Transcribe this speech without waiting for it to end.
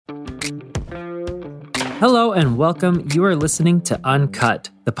Hello and welcome. You are listening to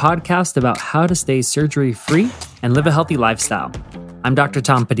Uncut, the podcast about how to stay surgery-free and live a healthy lifestyle. I'm Dr.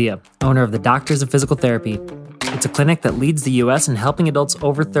 Tom Padilla, owner of the Doctors of Physical Therapy. It's a clinic that leads the U.S. in helping adults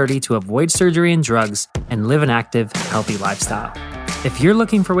over 30 to avoid surgery and drugs and live an active, healthy lifestyle. If you're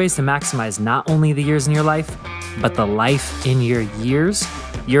looking for ways to maximize not only the years in your life, but the life in your years,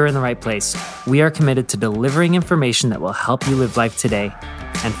 you're in the right place. We are committed to delivering information that will help you live life today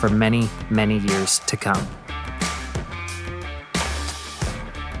and for many, many years to come.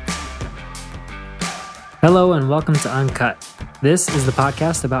 Hello and welcome to Uncut. This is the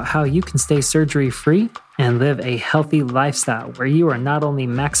podcast about how you can stay surgery-free and live a healthy lifestyle where you are not only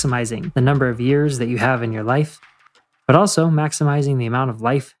maximizing the number of years that you have in your life, but also maximizing the amount of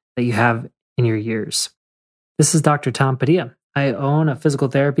life that you have in your years. This is Dr. Tom Padilla. I own a physical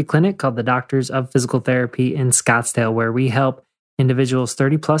therapy clinic called the Doctors of Physical Therapy in Scottsdale, where we help individuals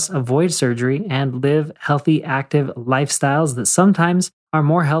 30 plus avoid surgery and live healthy, active lifestyles that sometimes are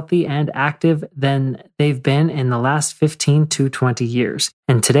more healthy and active than they've been in the last 15 to 20 years.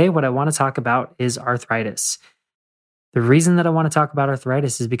 And today, what I want to talk about is arthritis. The reason that I want to talk about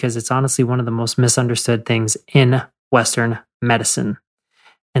arthritis is because it's honestly one of the most misunderstood things in Western medicine.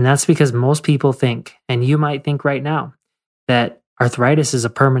 And that's because most people think, and you might think right now, that arthritis is a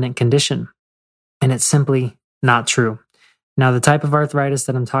permanent condition. And it's simply not true. Now, the type of arthritis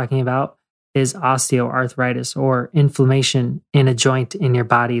that I'm talking about is osteoarthritis, or inflammation in a joint in your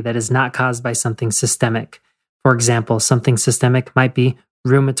body that is not caused by something systemic. For example, something systemic might be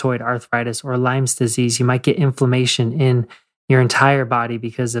rheumatoid arthritis or Lyme's disease. You might get inflammation in your entire body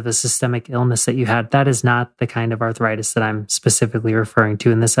because of a systemic illness that you had. That is not the kind of arthritis that I'm specifically referring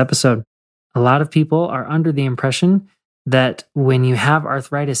to in this episode. A lot of people are under the impression that when you have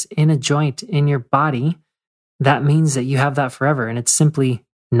arthritis in a joint in your body, that means that you have that forever. And it's simply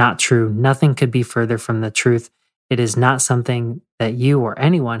not true. Nothing could be further from the truth. It is not something that you or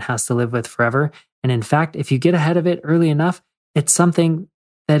anyone has to live with forever. And in fact, if you get ahead of it early enough, it's something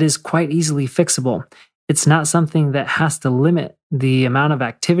that is quite easily fixable. It's not something that has to limit the amount of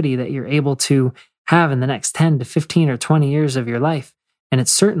activity that you're able to have in the next 10 to 15 or 20 years of your life. And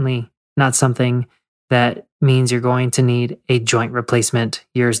it's certainly not something that means you're going to need a joint replacement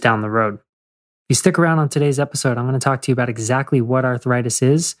years down the road. If you stick around on today's episode, I'm going to talk to you about exactly what arthritis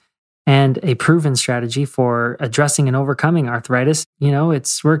is and a proven strategy for addressing and overcoming arthritis. You know,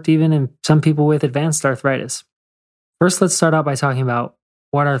 it's worked even in some people with advanced arthritis. First, let's start out by talking about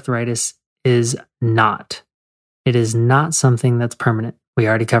what arthritis is not. It is not something that's permanent. We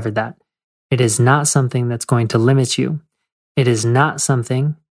already covered that. It is not something that's going to limit you. It is not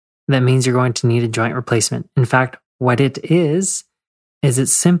something that means you're going to need a joint replacement. In fact, what it is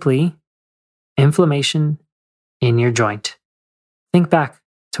it's simply inflammation in your joint. Think back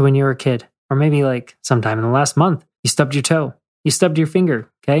to when you were a kid, or maybe like sometime in the last month, you stubbed your toe, you stubbed your finger,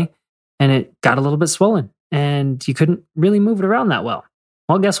 okay? And it got a little bit swollen and you couldn't really move it around that well.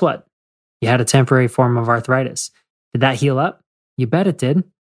 Well, guess what? You had a temporary form of arthritis. Did that heal up? You bet it did.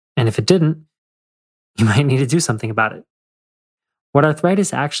 And if it didn't, you might need to do something about it. What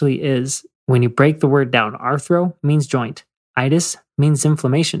arthritis actually is, when you break the word down, arthro means joint, itis means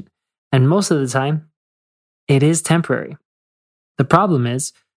inflammation. And most of the time, it is temporary. The problem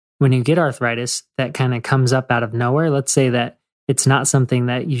is, when you get arthritis that kind of comes up out of nowhere, let's say that it's not something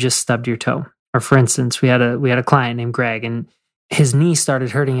that you just stubbed your toe. Or for instance, we had a client named Greg, and his knee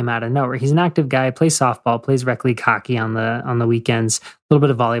started hurting him out of nowhere. He's an active guy, plays softball, plays rec league hockey on the weekends, a little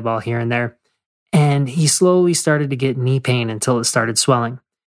bit of volleyball here and there. And he slowly started to get knee pain until it started swelling.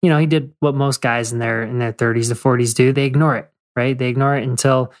 You know, he did what most guys in their 30s to 40s do. They ignore it, right? They ignore it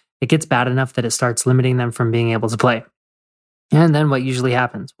until it gets bad enough that it starts limiting them from being able to play. And then what usually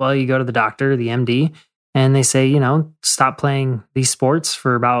happens? Well, you go to the doctor, the MD, and they say, stop playing these sports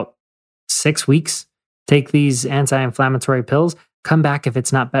for about 6 weeks. Take these anti-inflammatory pills. Come back if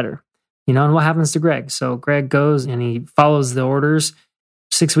it's not better. And what happens to Greg? So Greg goes and he follows the orders.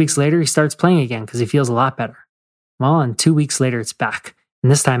 6 weeks later, he starts playing again because he feels a lot better. Well, and 2 weeks later, it's back.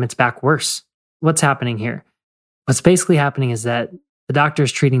 And this time it's back worse. What's happening here? What's basically happening is that the doctor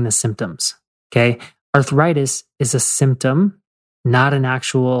is treating the symptoms, okay? Arthritis is a symptom, not an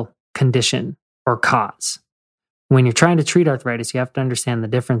actual condition or cause. When you're trying to treat arthritis, you have to understand the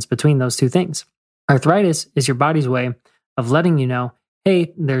difference between those two things. Arthritis is your body's way of letting you know,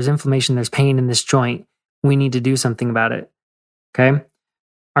 hey, there's inflammation, there's pain in this joint. We need to do something about it, okay?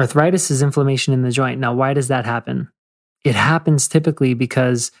 Arthritis is inflammation in the joint. Now, why does that happen? It happens typically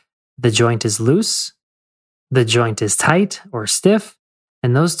because the joint is loose, the joint is tight or stiff,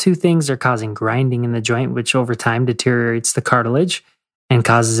 and those two things are causing grinding in the joint, which over time deteriorates the cartilage and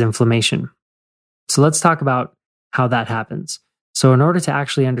causes inflammation. So let's talk about how that happens. So in order to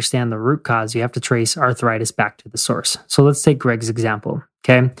actually understand the root cause, you have to trace arthritis back to the source. So let's take Greg's example,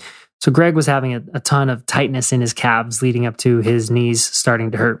 okay? So Greg was having a ton of tightness in his calves leading up to his knees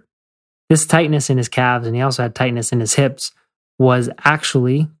starting to hurt. This tightness in his calves, and he also had tightness in his hips, was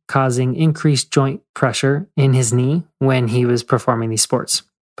actually causing increased joint pressure in his knee when he was performing these sports.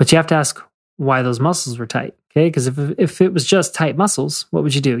 But you have to ask why those muscles were tight, okay? Because if it was just tight muscles, what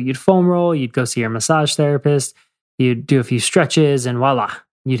would you do? You'd foam roll, you'd go see your massage therapist, you'd do a few stretches, and voila,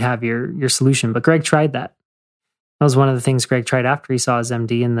 you'd have your solution. But Greg tried that. That was one of the things Greg tried after he saw his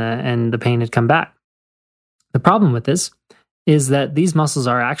MD and the pain had come back. The problem with this is that these muscles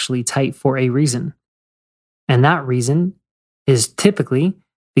are actually tight for a reason. And that reason is typically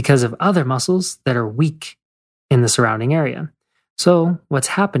because of other muscles that are weak in the surrounding area. So what's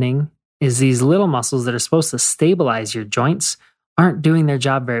happening is these little muscles that are supposed to stabilize your joints aren't doing their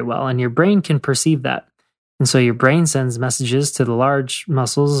job very well, and your brain can perceive that. And so your brain sends messages to the large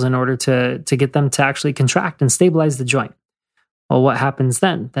muscles in order to get them to actually contract and stabilize the joint. Well, what happens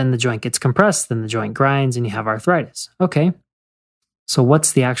then? Then the joint gets compressed, then the joint grinds, and you have arthritis. Okay, so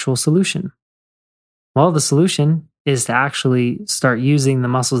what's the actual solution? Well, the solution is to actually start using the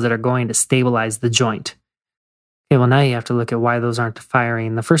muscles that are going to stabilize the joint. Okay, well, now you have to look at why those aren't firing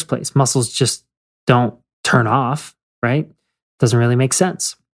in the first place. Muscles just don't turn off, right? Doesn't really make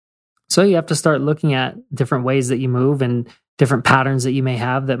sense. So you have to start looking at different ways that you move and different patterns that you may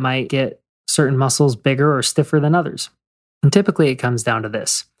have that might get certain muscles bigger or stiffer than others. And typically it comes down to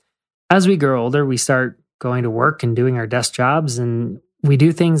this. As we grow older, we start going to work and doing our desk jobs, and we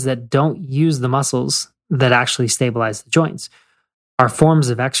do things that don't use the muscles that actually stabilize the joints. Our forms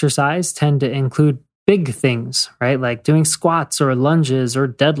of exercise tend to include big things, right? Like doing squats or lunges or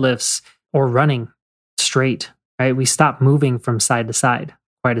deadlifts or running straight, right? We stop moving from side to side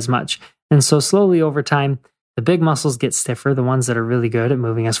quite as much. And so slowly over time, the big muscles get stiffer, the ones that are really good at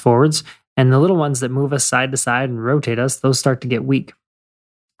moving us forwards, and the little ones that move us side to side and rotate us, those start to get weak.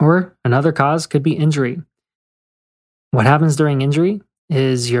 Or another cause could be injury. What happens during injury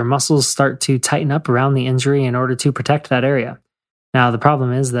is your muscles start to tighten up around the injury in order to protect that area. Now, the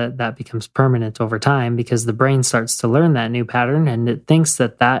problem is that that becomes permanent over time because the brain starts to learn that new pattern and it thinks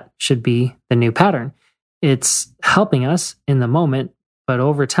that that should be the new pattern. It's helping us in the moment, but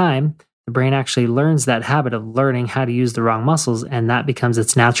over time, the brain actually learns that habit of learning how to use the wrong muscles, and that becomes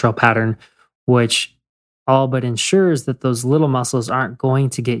its natural pattern, which all but ensures that those little muscles aren't going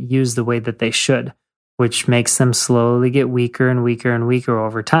to get used the way that they should, which makes them slowly get weaker and weaker and weaker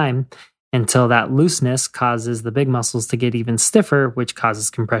over time until that looseness causes the big muscles to get even stiffer, which causes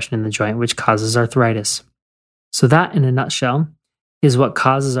compression in the joint, which causes arthritis. So that, in a nutshell, is what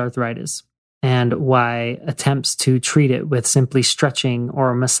causes arthritis and why attempts to treat it with simply stretching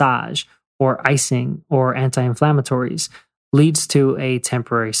or massage or icing or anti-inflammatories leads to a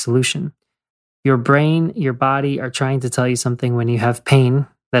temporary solution. Your brain, your body are trying to tell you something when you have pain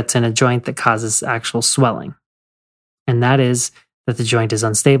that's in a joint that causes actual swelling. And that is that the joint is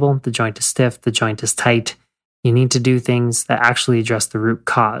unstable, the joint is stiff, the joint is tight. You need to do things that actually address the root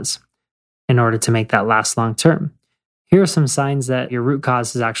cause in order to make that last long term. Here are some signs that your root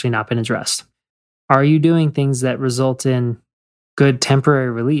cause has actually not been addressed. Are you doing things that result in good temporary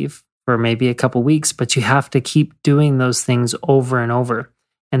relief for maybe a couple weeks, but you have to keep doing those things over and over?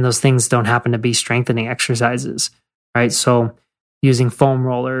 And those things don't happen to be strengthening exercises, right? So using foam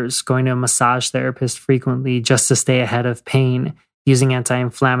rollers, going to a massage therapist frequently just to stay ahead of pain, using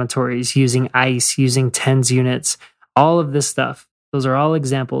anti-inflammatories, using ice, using TENS units, all of this stuff. Those are all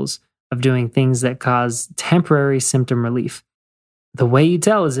examples of doing things that cause temporary symptom relief. The way you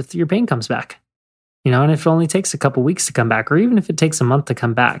tell is if your pain comes back, and if it only takes a couple weeks to come back, or even if it takes a month to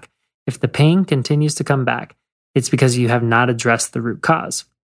come back, if the pain continues to come back, it's because you have not addressed the root cause.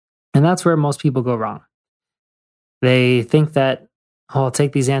 And that's where most people go wrong. They think that, I'll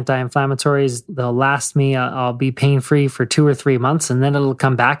take these anti-inflammatories, they'll last me, I'll be pain-free for 2 or 3 months, and then it'll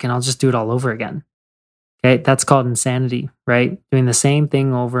come back and I'll just do it all over again. Okay, that's called insanity, right? Doing the same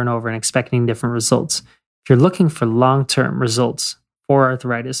thing over and over and expecting different results. If you're looking for long-term results for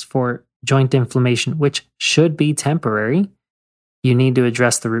arthritis, for joint inflammation, which should be temporary, you need to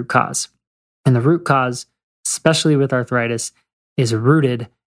address the root cause. And the root cause, especially with arthritis, is rooted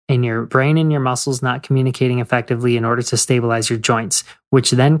in your brain and your muscles not communicating effectively in order to stabilize your joints, which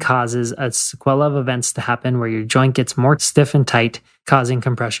then causes a sequela of events to happen where your joint gets more stiff and tight, causing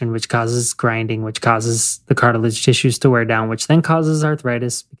compression, which causes grinding, which causes the cartilage tissues to wear down, which then causes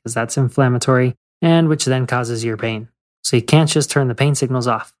arthritis because that's inflammatory, and which then causes your pain. So you can't just turn the pain signals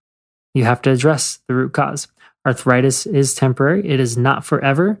off. You have to address the root cause. Arthritis is temporary. It is not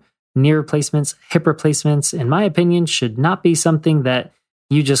forever. knee replacements, hip replacements, in my opinion, should not be something that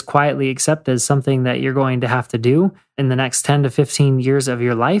you just quietly accept as something that you're going to have to do in the next 10 to 15 years of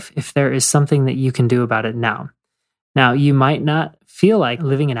your life if there is something that you can do about it now. Now, you might not feel like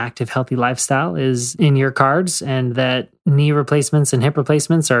living an active, healthy lifestyle is in your cards and that knee replacements and hip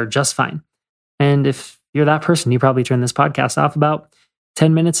replacements are just fine. And if you're that person, you probably turned this podcast off about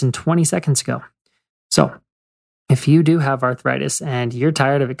 10 minutes and 20 seconds ago. So if you do have arthritis and you're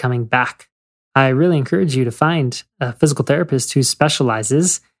tired of it coming back, I really encourage you to find a physical therapist who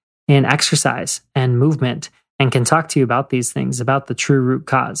specializes in exercise and movement and can talk to you about these things, about the true root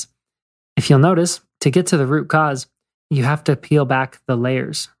cause. If you'll notice, to get to the root cause, you have to peel back the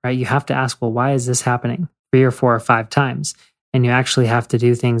layers, right? You have to ask, well, why is this happening 3 or 4 or 5 times? And you actually have to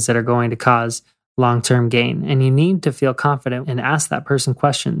do things that are going to cause long-term gain. And you need to feel confident and ask that person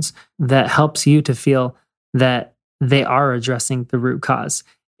questions that helps you to feel that they are addressing the root cause.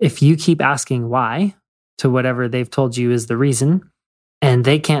 If you keep asking why to whatever they've told you is the reason, and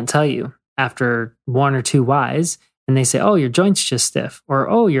they can't tell you after 1 or 2 whys, and they say, oh, your joint's just stiff, or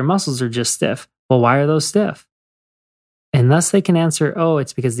oh, your muscles are just stiff. Well, why are those stiff? Unless they can answer, oh,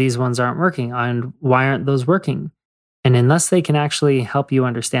 it's because these ones aren't working, and why aren't those working? And unless they can actually help you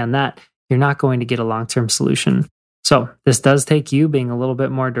understand that, you're not going to get a long-term solution. So this does take you being a little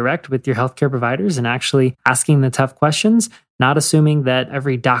bit more direct with your healthcare providers and actually asking the tough questions, not assuming that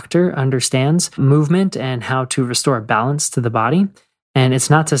every doctor understands movement and how to restore balance to the body. And it's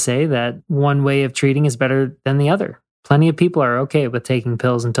not to say that one way of treating is better than the other. Plenty of people are okay with taking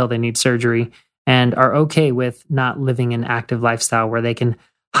pills until they need surgery and are okay with not living an active lifestyle where they can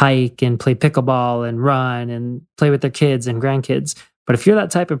hike and play pickleball and run and play with their kids and grandkids. But if you're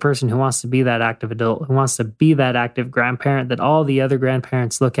that type of person who wants to be that active adult, who wants to be that active grandparent that all the other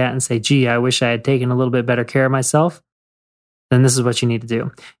grandparents look at and say, gee, I wish I had taken a little bit better care of myself, then this is what you need to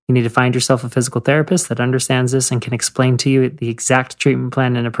do. You need to find yourself a physical therapist that understands this and can explain to you the exact treatment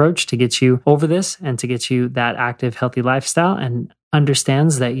plan and approach to get you over this and to get you that active, healthy lifestyle, and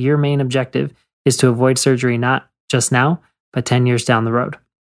understands that your main objective is to avoid surgery not just now, but 10 years down the road.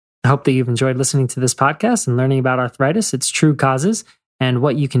 I hope that you've enjoyed listening to this podcast and learning about arthritis, its true causes, and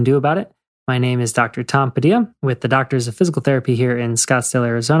what you can do about it. My name is Dr. Tom Padilla with the Doctors of Physical Therapy here in Scottsdale,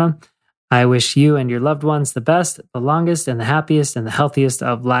 Arizona. I wish you and your loved ones the best, the longest, and the happiest and the healthiest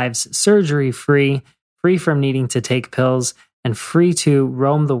of lives, surgery-free, free from needing to take pills, and free to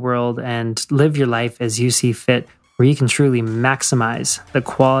roam the world and live your life as you see fit, where you can truly maximize the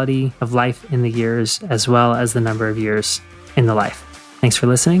quality of life in the years as well as the number of years in the life. Thanks for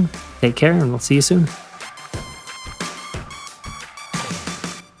listening. Take care, and we'll see you soon.